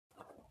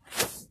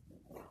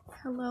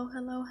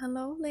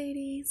Hello,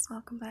 ladies.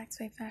 Welcome back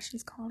to a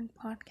Fashion's Calling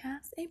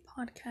podcast, a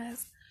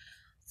podcast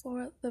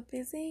for the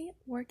busy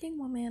working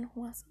woman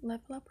who wants to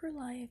level up her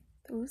life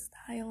through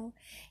style.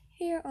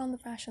 Here on the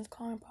Fashion's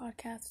Calling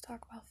podcast, we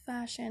talk about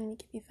fashion. We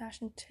give you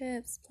fashion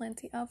tips,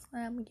 plenty of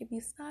them. We give you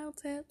style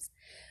tips.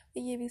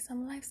 We give you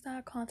some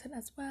lifestyle content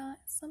as well, as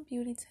some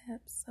beauty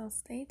tips. So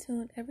stay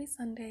tuned every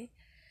Sunday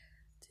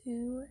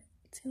to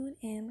tune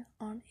in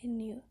on a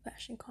new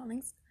Fashion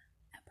Callings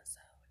episode.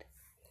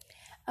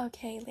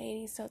 Okay,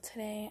 ladies, so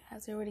today,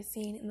 as you already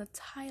seen in the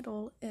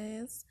title,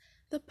 is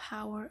the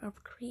power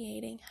of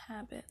creating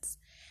habits.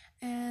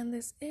 And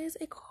this is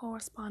a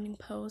corresponding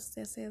post.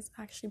 This is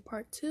actually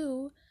part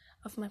 2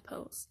 of my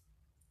post.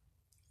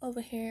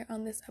 Over here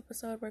on this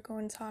episode, we're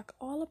going to talk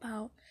all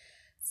about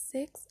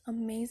 6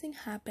 amazing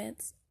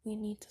habits we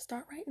need to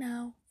start right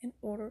now in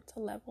order to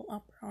level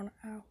up on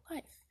our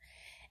life.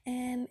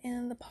 And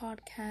in the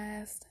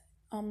podcast,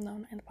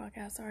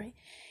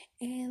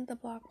 in the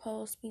blog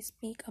post, we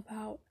speak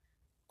about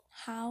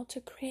how to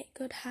create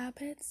good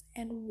habits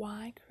and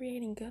why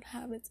creating good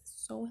habits is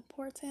so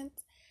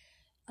important.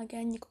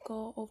 Again, you could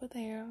go over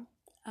there.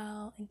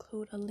 I'll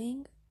include a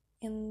link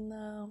in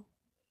the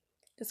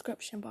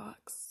description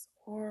box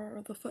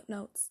or the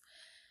footnotes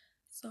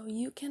so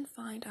you can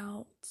find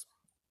out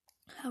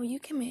how you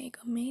can make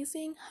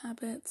amazing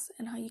habits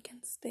and how you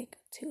can stick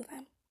to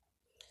them.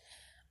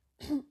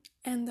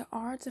 And there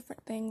are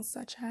different things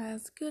such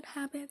as good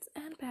habits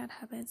and bad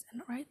habits.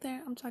 And right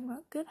there, I'm talking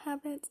about good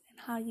habits and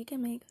how you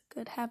can make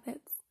good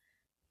habits.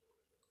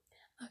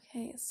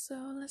 Okay,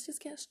 so let's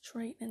just get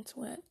straight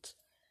into it.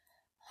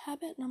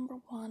 Habit number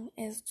 1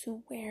 is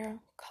to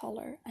wear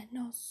color. I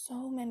know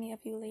so many of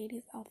you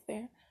ladies out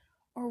there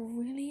are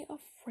really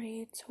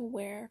afraid to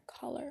wear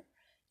color.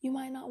 You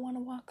might not want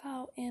to walk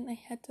out in a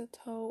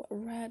head-to-toe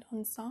red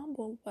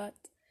ensemble, but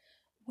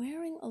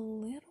wearing a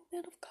little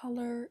bit of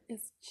color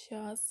is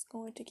just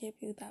going to give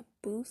you that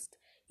boost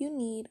you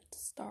need to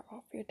start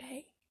off your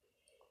day.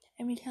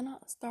 And we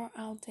cannot start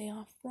our day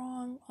off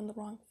wrong, on the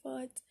wrong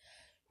foot.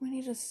 We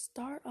need to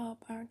start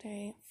up our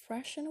day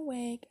fresh and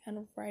awake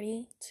and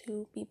ready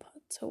to be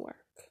put to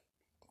work.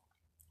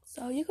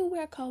 So you could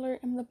wear color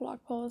in the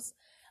blog post.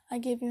 I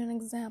give you an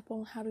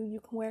example how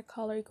you can wear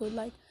color. You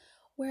could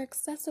wear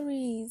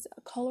accessories,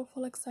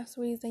 colorful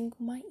accessories, and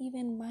you might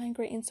even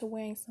migrate into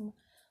wearing some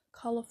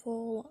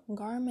colorful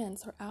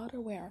garments or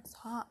outerwear,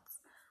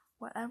 tops,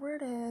 whatever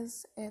it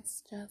is.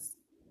 It's just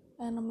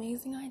an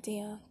amazing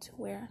idea to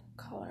wear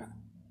color.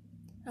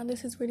 And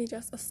this is really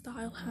just a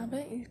style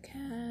habit you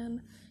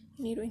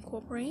need to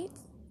incorporate.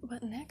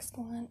 But next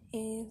one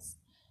is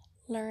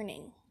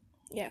learning.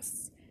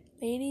 Yes,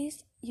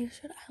 ladies, you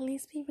should at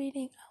least be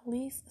reading at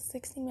least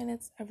 60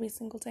 minutes every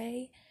single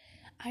day.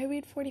 I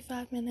read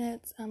 45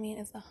 minutes.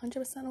 It's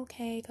 100%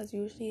 okay because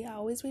usually I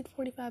always read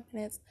 45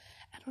 minutes.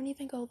 I don't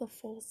even go the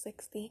full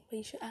 60, but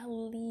you should at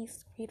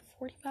least read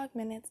 45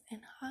 minutes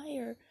and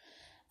higher.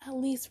 At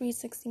least read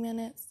 60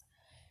 minutes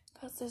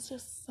because there's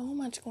just so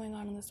much going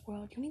on in this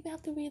world. You don't even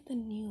have to read the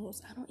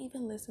news. I don't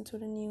even listen to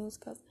the news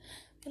because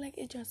I feel like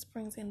it just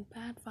brings in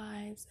bad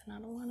vibes, and I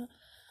don't want to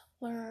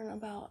learn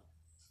about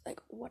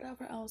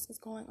whatever else is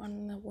going on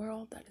in the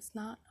world that is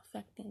not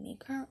affecting me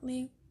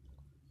currently.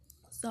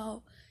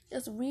 So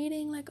just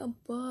reading a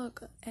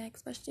book,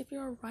 especially if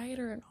you're a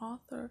writer, an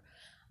author.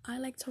 I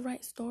like to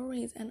write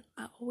stories, and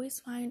I always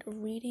find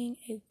reading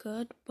a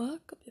good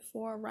book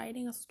before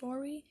writing a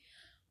story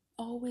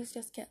always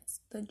just gets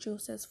the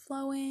juices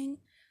flowing.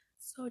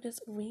 So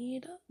just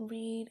read,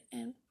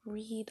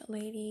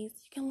 ladies.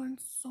 You can learn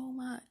so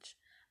much.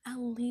 At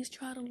least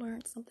try to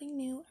learn something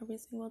new every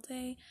single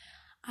day.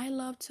 I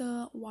love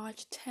to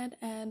watch TED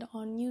Ed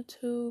on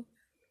YouTube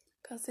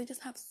because they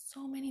just have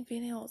so many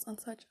videos on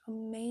such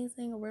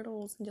amazing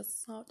riddles and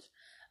just such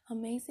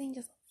amazing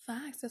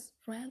facts, just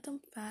random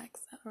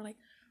facts that are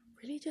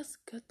really just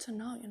good to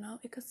know.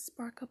 It could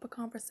spark up a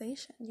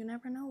conversation. You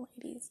never know,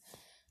 ladies.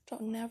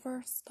 Don't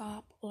never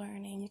stop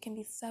learning. You can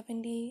be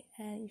 70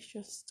 and you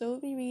should still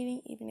be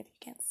reading, even if you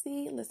can't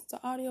see. Listen to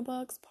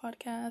audiobooks,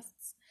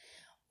 podcasts,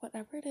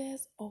 whatever it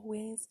is.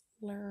 Always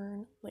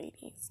learn,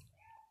 ladies.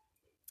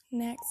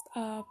 Next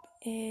up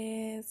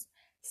is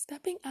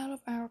stepping out of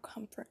our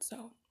comfort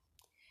zone.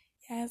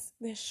 Yes,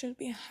 this should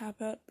be a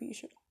habit we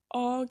should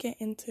all get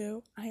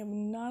into. I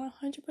am not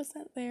 100%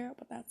 there,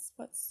 but that's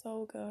what's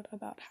so good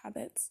about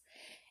habits.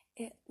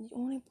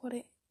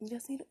 You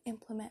just need to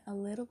implement a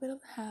little bit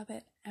of the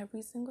habit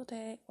every single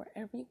day or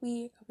every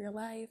week of your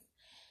life,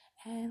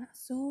 and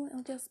soon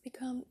it'll just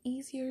become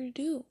easier to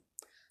do.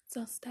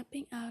 So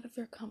stepping out of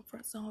your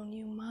comfort zone,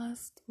 you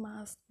must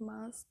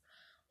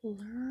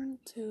learn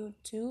to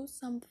do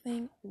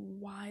something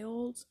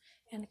wild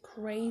and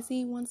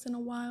crazy once in a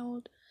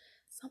while,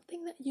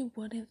 something that you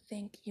wouldn't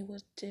think you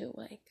would do.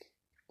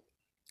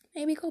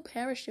 Maybe go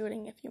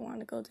parachuting if you want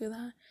to go do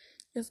that.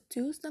 Just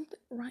do something.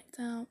 Write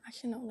down.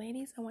 Actually, no,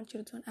 ladies, I want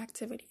you to do an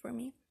activity for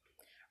me.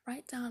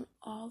 Write down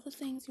all the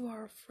things you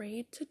are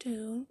afraid to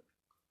do,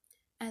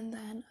 and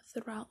then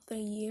throughout the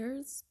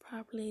year,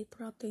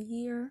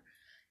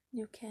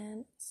 you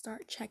can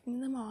start checking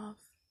them off.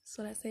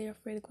 So let's say you're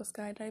afraid to go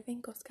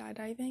skydiving, go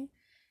skydiving.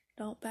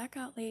 Don't back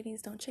out,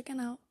 ladies. Don't chicken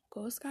out.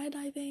 Go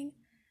skydiving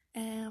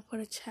and put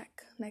a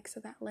check next to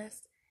that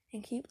list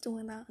and keep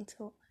doing that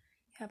until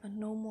you have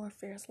no more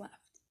fears left.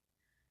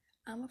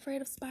 I'm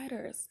afraid of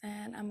spiders,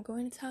 and I'm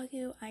going to tell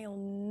you I'll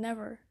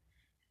never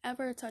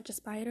ever touch a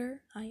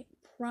spider.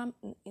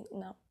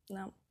 No.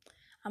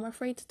 I'm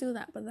afraid to do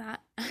that, but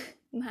that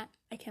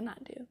I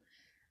cannot do.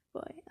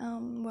 But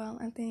well,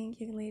 I think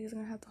you ladies are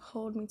gonna have to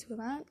hold me to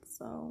that.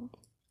 So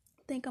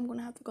I think I'm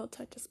gonna have to go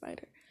touch a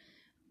spider.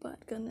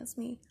 But goodness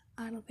me,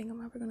 I don't think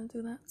I'm ever gonna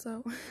do that.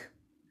 So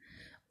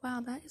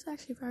wow, that is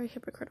actually very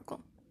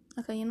hypocritical.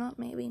 Okay, you know what?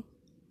 Maybe.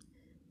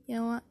 You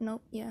know what?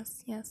 Nope.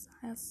 Yes.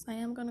 I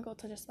am gonna go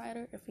touch a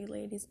spider if you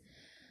ladies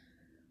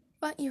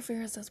fight your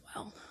fears as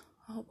well.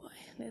 Oh boy,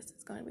 this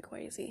is gonna be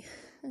crazy.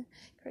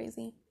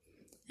 Crazy.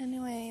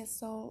 Anyway,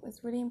 so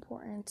it's really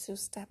important to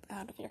step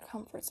out of your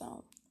comfort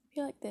zone. I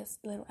feel like this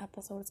little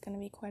episode is going to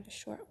be quite a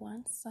short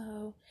one,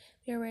 so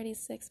we're already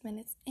 6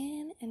 minutes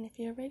in, and if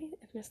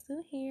you're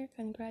still here,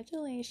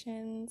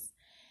 congratulations.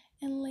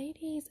 And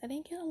ladies, I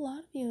didn't get a lot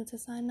of you to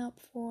sign up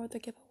for the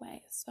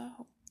giveaway,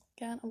 so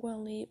again, I'm going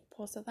to leave a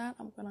post of that.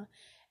 I'm going to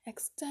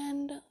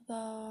extend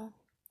the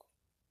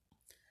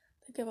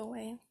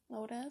giveaway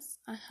notice.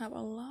 I have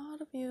a lot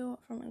of you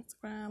from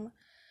Instagram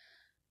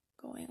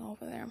going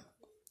over there.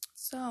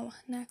 So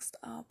next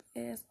up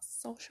is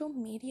social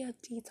media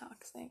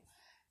detoxing.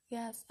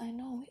 Yes, I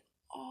know we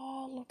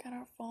all look at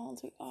our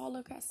phones. We all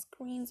look at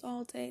screens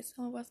all day.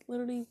 Some of us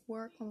literally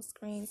work on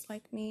screens.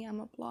 Like me,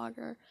 I'm a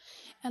blogger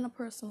and a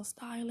personal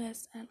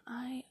stylist, and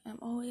I am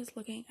always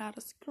looking at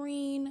a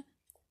screen,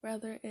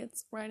 whether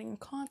it's writing a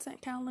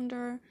content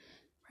calendar,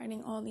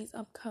 writing all these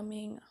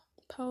upcoming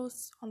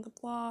posts on the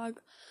blog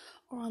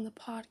or on the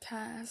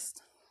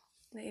podcast.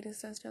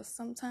 Ladies, that's just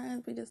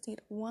sometimes we just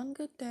need one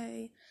good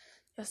day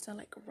just to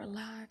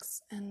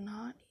relax and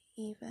not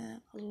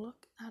even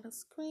look at a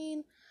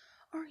screen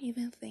or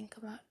even think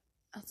about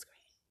a screen.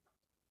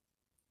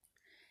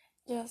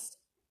 Just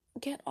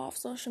get off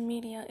social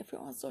media. If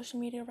you're on social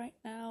media right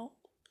now,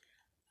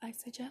 I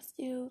suggest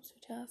you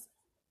to just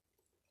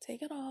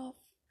take it off,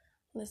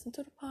 listen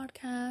to the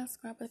podcast,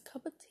 grab a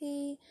cup of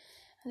tea,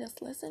 and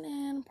just listen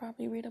in.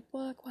 Probably read a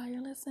book while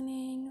you're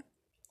listening,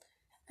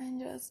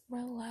 and just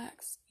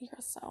relax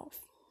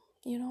yourself.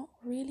 You don't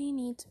really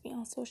need to be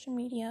on social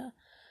media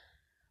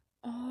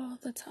all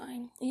the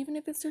time. Even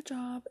if it's your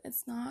job,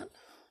 it's not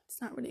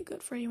really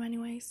good for you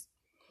anyways.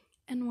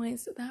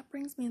 Anyways, that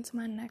brings me into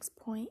my next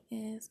point,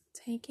 is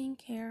taking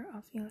care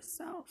of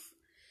yourself.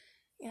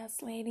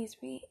 Yes, ladies,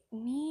 we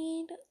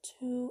need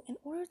to, in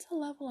order to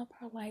level up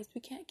our lives,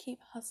 we can't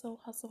keep hustling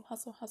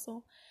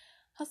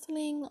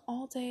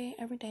all day,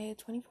 every day,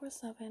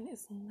 24/7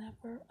 is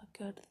never a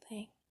good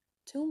thing.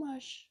 Too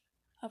much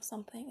of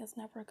something is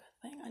never a good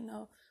thing. I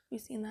know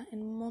we've seen that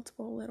in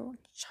multiple little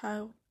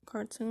child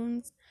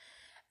cartoons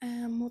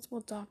and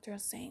multiple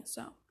doctors saying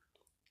so.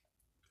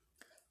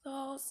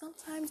 So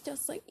sometimes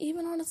just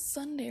even on a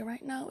Sunday,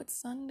 right now it's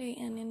Sunday,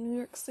 and in New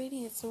York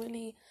City it's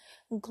really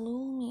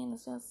gloomy and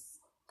it's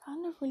just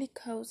kind of really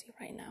cozy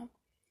right now.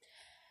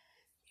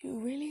 You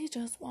really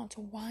just want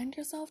to wind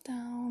yourself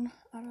down,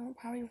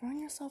 probably run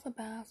yourself a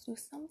bath, do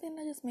something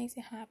that just makes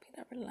you happy,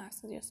 that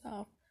relaxes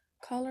yourself.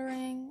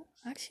 Coloring.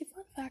 Actually,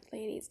 fun fact,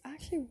 ladies, I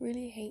actually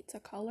really hate to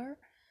color.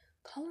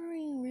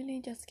 Coloring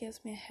really just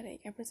gives me a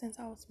headache. Ever since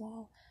I was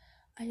small,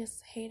 I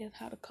just hated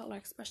how to color,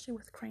 especially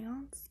with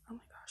crayons. Oh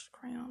my gosh,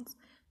 crayons.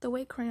 The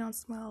way crayons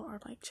smell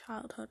are like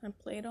childhood and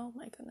Play-Doh.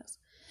 My goodness,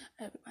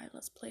 everybody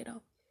loves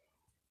Play-Doh.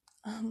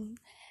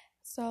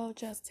 So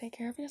just take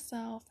care of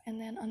yourself. And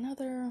then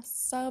another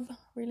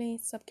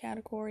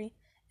subcategory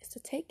is to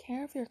take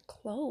care of your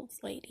clothes,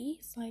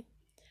 ladies.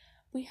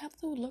 We have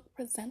to look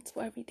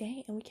presentable every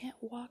day, and we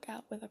can't walk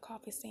out with a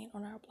coffee stain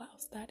on our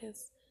blouse. That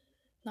is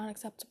not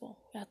acceptable.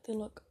 We have to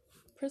look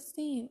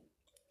pristine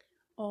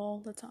all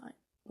the time.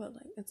 But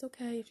it's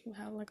okay if you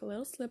have a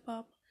little slip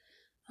up.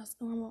 That's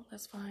normal.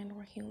 That's fine.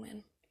 We're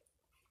human.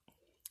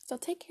 So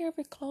take care of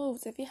your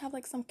clothes. If you have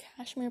some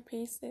cashmere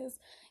pieces,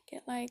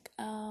 get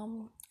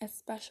a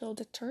special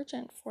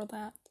detergent for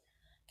that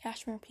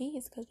cashmere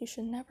piece, because you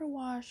should never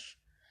wash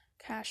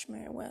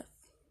cashmere with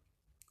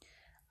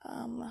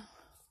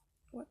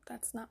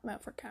that's not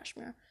meant for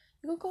cashmere.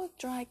 You can go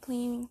dry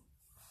clean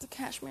the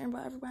cashmere,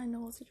 but everybody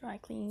knows the dry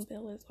cleaning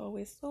bill is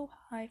always so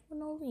high for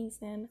no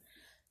reason.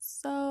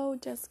 So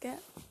just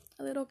get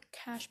a little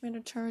cashmere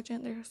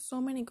detergent. There are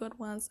so many good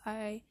ones.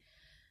 I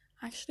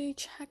actually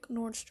check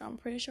Nordstrom. I'm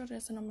pretty sure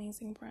there's an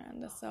amazing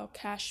brand that sell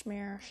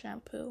cashmere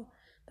shampoo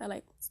that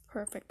is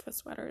perfect for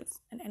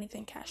sweaters and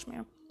anything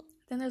cashmere.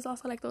 Then there's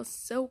also those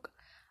silk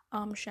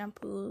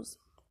shampoos,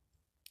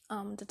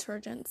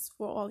 detergents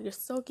for all your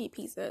silky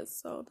pieces.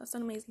 So that's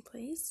an amazing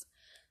place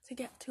to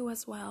get to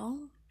as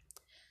well.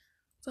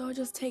 So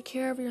just take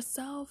care of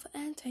yourself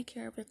and take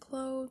care of your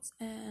clothes,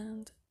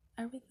 and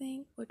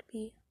everything would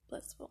be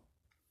blissful.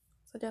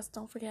 So just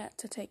don't forget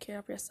to take care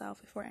of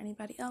yourself before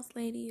anybody else,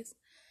 ladies.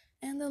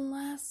 And then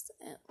last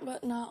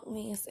but not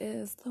least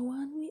is the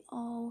one we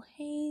all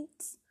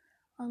hate,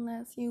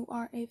 unless you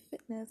are a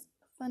fitness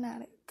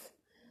fanatic.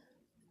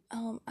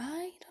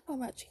 I don't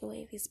know about you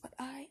ladies, but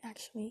I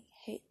actually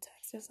hate to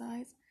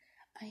exercise.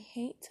 I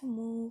hate to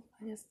move.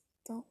 I just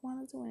don't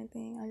want to do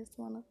anything. I just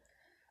want to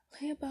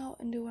lay about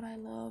and do what I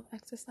love.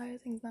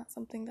 Exercising is not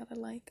something that I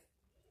like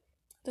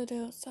to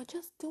do. So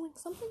just doing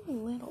something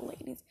little,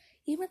 ladies.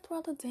 Even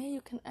throughout the day,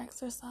 you can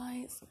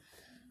exercise.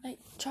 Like,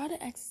 try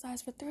to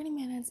exercise for 30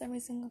 minutes every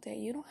single day.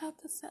 You don't have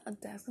to set a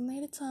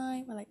designated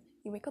time. Like,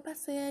 you wake up at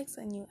 6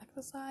 and you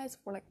exercise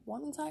for like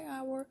 1 entire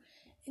hour.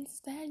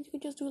 Instead, you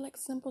could just do like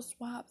simple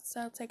swaps.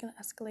 Instead of taking the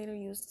escalator,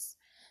 use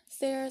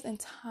stairs and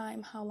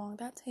time how long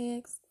that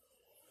takes.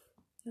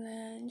 And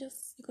then you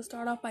could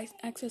start off by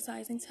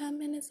exercising 10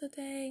 minutes a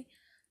day,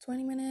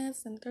 20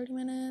 minutes, and 30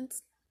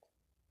 minutes.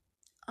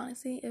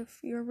 Honestly, if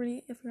you're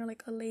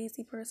like a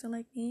lazy person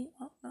like me,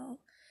 oh no.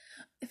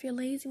 If you're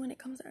lazy when it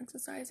comes to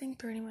exercising,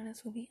 30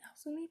 minutes will be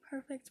absolutely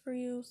perfect for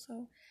you.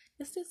 So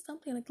just do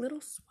something like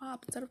little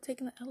swap. Instead of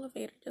taking the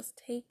elevator, just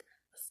take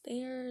the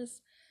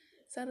stairs.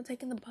 Instead of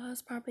taking the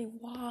bus, probably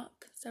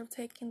walk. Instead of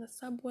taking the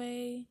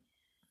subway.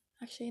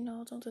 Actually,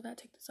 no, don't do that.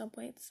 Take the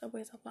subway. The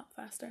subway is a lot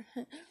faster.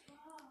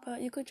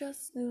 But you could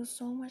just do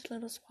so much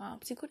little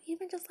swaps. You could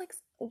even just like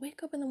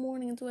wake up in the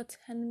morning and do a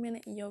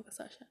 10-minute yoga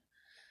session.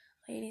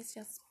 Ladies,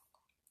 just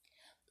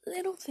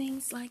little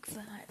things like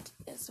that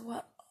is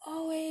what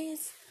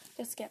always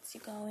just gets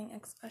you going.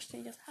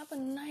 Especially just have a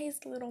nice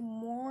little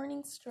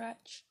morning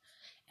stretch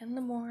in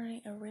the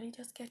morning and really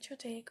just get your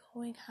day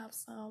going. Have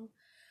some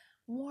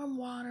warm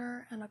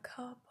water and a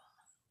cup.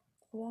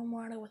 Warm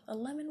water with a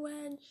lemon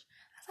wedge.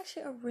 That's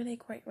actually a really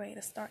great way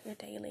to start your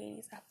day,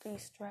 ladies, after you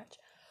stretch.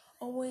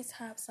 Always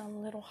have a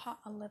little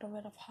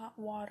bit of hot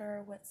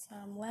water with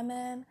some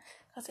lemon,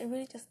 because it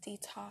really just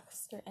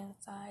detox your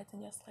insides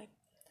and just like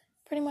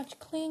pretty much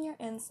clean your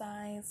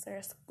insides.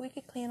 They're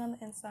squeaky clean on the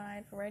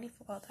inside, ready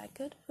for all that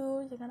good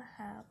food you're gonna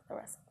have the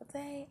rest of the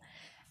day.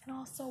 And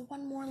also,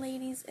 one more,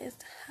 ladies, is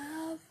to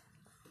have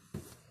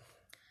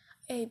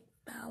a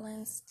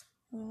balanced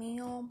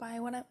meal. By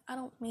what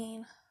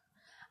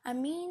I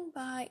mean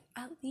by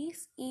at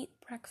least eat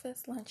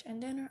breakfast, lunch,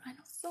 and dinner. I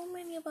know so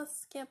many of us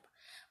skip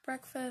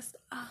breakfast.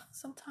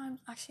 Sometimes,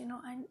 actually, no,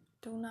 I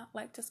do not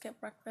like to skip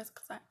breakfast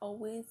because I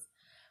always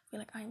feel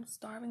like I'm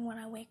starving when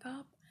I wake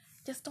up.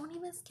 Just don't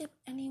even skip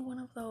any one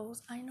of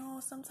those. I know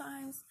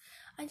sometimes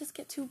I just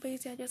get too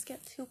busy. I just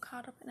get too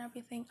caught up in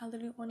everything. I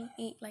literally only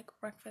eat like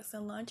breakfast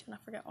and lunch and I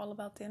forget all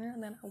about dinner.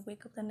 And then I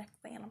wake up the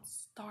next day and I'm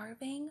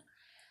starving.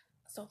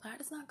 So that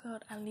is not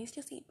good. At least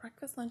just eat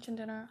breakfast, lunch, and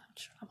dinner.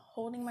 I'm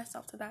holding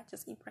myself to that.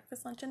 Just eat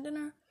breakfast, lunch, and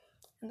dinner.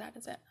 And that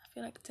is it. I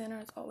feel like dinner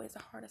is always the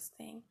hardest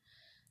thing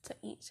to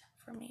eat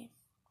for me.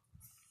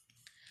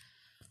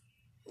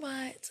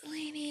 But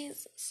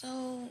ladies,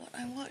 so what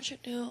I want you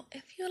to do,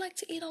 if you like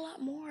to eat a lot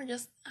more,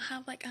 just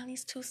have like at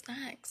least 2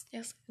 snacks.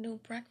 Just do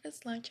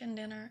breakfast, lunch, and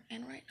dinner.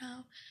 And right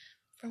now,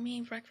 for me,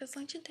 breakfast,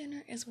 lunch, and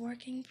dinner is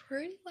working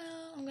pretty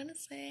well. I'm gonna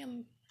say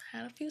I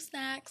had a few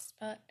snacks,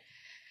 but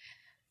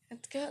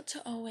it's good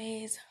to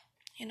always,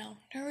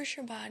 nourish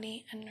your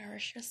body and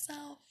nourish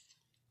yourself.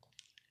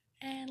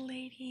 And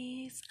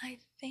ladies, I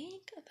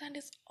think that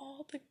is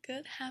all the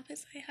good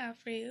habits I have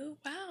for you.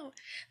 Wow,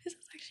 this is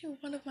actually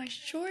one of my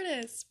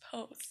shortest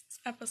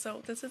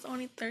episodes. This is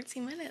only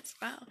 13 minutes.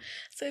 Wow.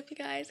 So if you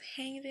guys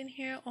hanged in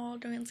here all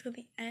the way until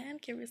the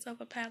end, give yourself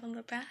a pat on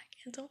the back.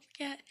 And don't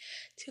forget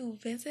to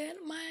visit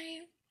my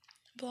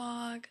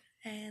blog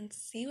and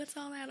see what's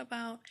all that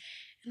about.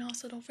 And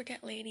also don't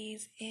forget,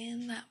 ladies,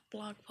 in that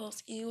blog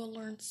post, you will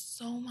learn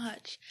so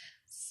much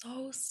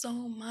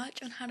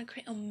on how to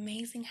create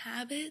amazing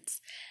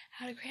habits,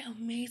 how to create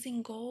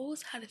amazing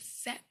goals, how to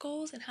set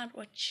goals, and how to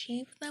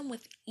achieve them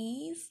with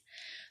ease.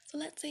 So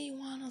let's say you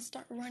want to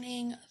start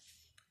running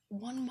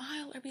 1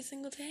 mile every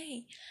single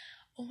day.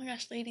 Oh my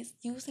gosh, ladies,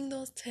 using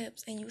those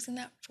tips and using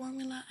that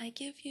formula I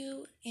give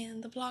you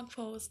in the blog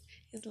post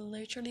is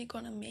literally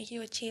going to make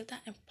you achieve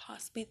that in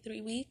possibly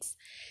 3 weeks.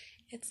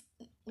 It's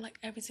like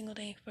every single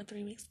day for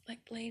 3 weeks. Like,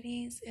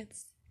 ladies,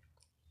 it's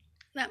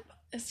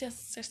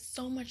just, there's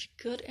so much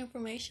good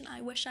information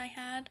I wish I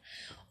had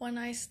when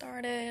I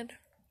started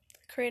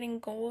creating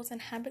goals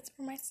and habits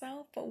for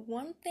myself. But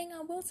one thing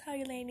I will tell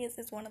you, ladies,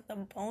 is one of the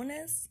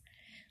bonus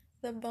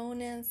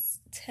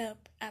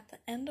tip at the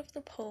end of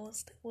the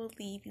post will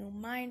leave you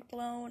mind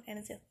blown, and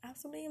it's just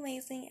absolutely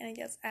amazing, and it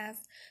just adds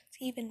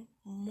to even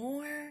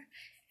more,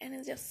 and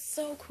it's just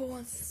so cool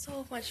and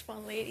so much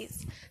fun,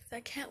 ladies. So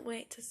I can't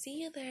wait to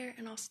see you there.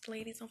 And also,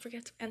 ladies, don't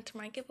forget to enter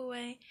my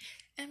giveaway.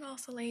 And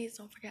also, ladies,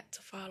 don't forget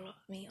to follow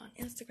me on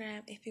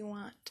Instagram if you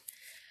want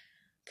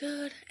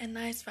good and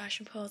nice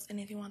fashion posts, and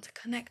if you want to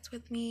connect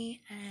with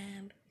me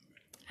and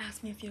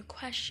ask me a few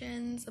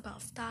questions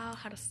about style,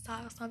 how to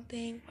style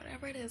something,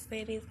 whatever it is,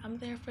 ladies, I'm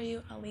there for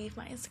you. I'll leave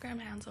my Instagram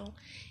handle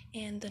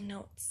in the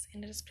notes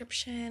in the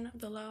description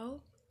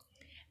below.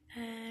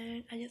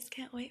 And I just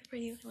can't wait for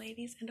you,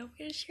 ladies. And don't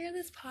forget to share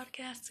this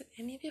podcast to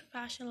any of your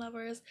fashion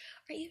lovers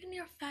or even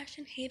your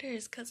fashion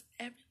haters, because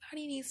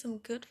everybody needs some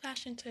good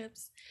fashion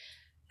tips,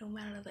 no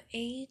matter the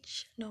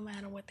age, no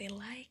matter what they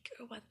like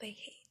or what they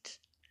hate.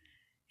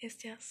 It's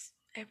just,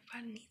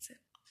 everybody needs it.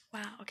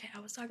 Wow, okay, I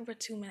was talking for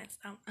 2 minutes.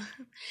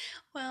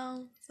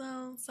 Well,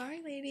 so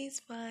sorry,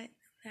 ladies, but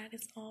that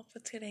is all for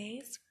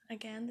today's.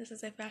 Again, this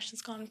is a Fashion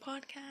Scholar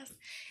podcast,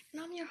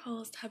 and I'm your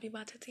host,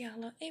 Habiba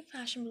Tatiana, a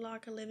fashion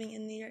blogger living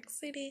in New York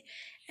City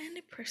and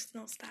a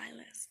personal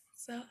stylist.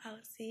 So I'll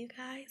see you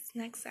guys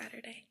next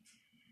Saturday.